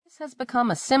has become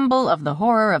a symbol of the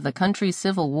horror of the country's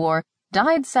civil war,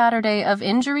 died Saturday of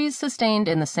injuries sustained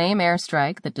in the same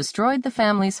airstrike that destroyed the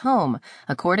family's home,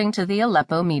 according to the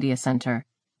Aleppo Media Center.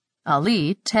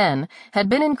 Ali, 10, had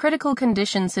been in critical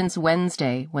condition since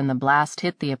Wednesday when the blast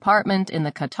hit the apartment in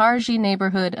the Katarji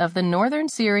neighborhood of the northern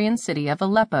Syrian city of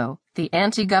Aleppo, the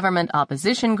anti-government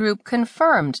opposition group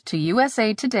confirmed to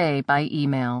USA Today by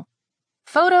email.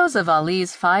 Photos of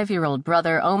Ali's 5-year-old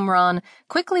brother Omran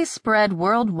quickly spread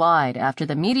worldwide after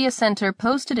the media center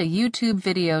posted a YouTube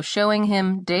video showing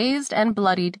him, dazed and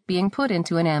bloodied, being put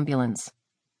into an ambulance.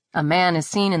 A man is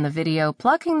seen in the video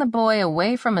plucking the boy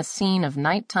away from a scene of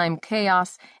nighttime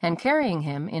chaos and carrying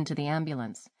him into the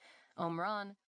ambulance. Omran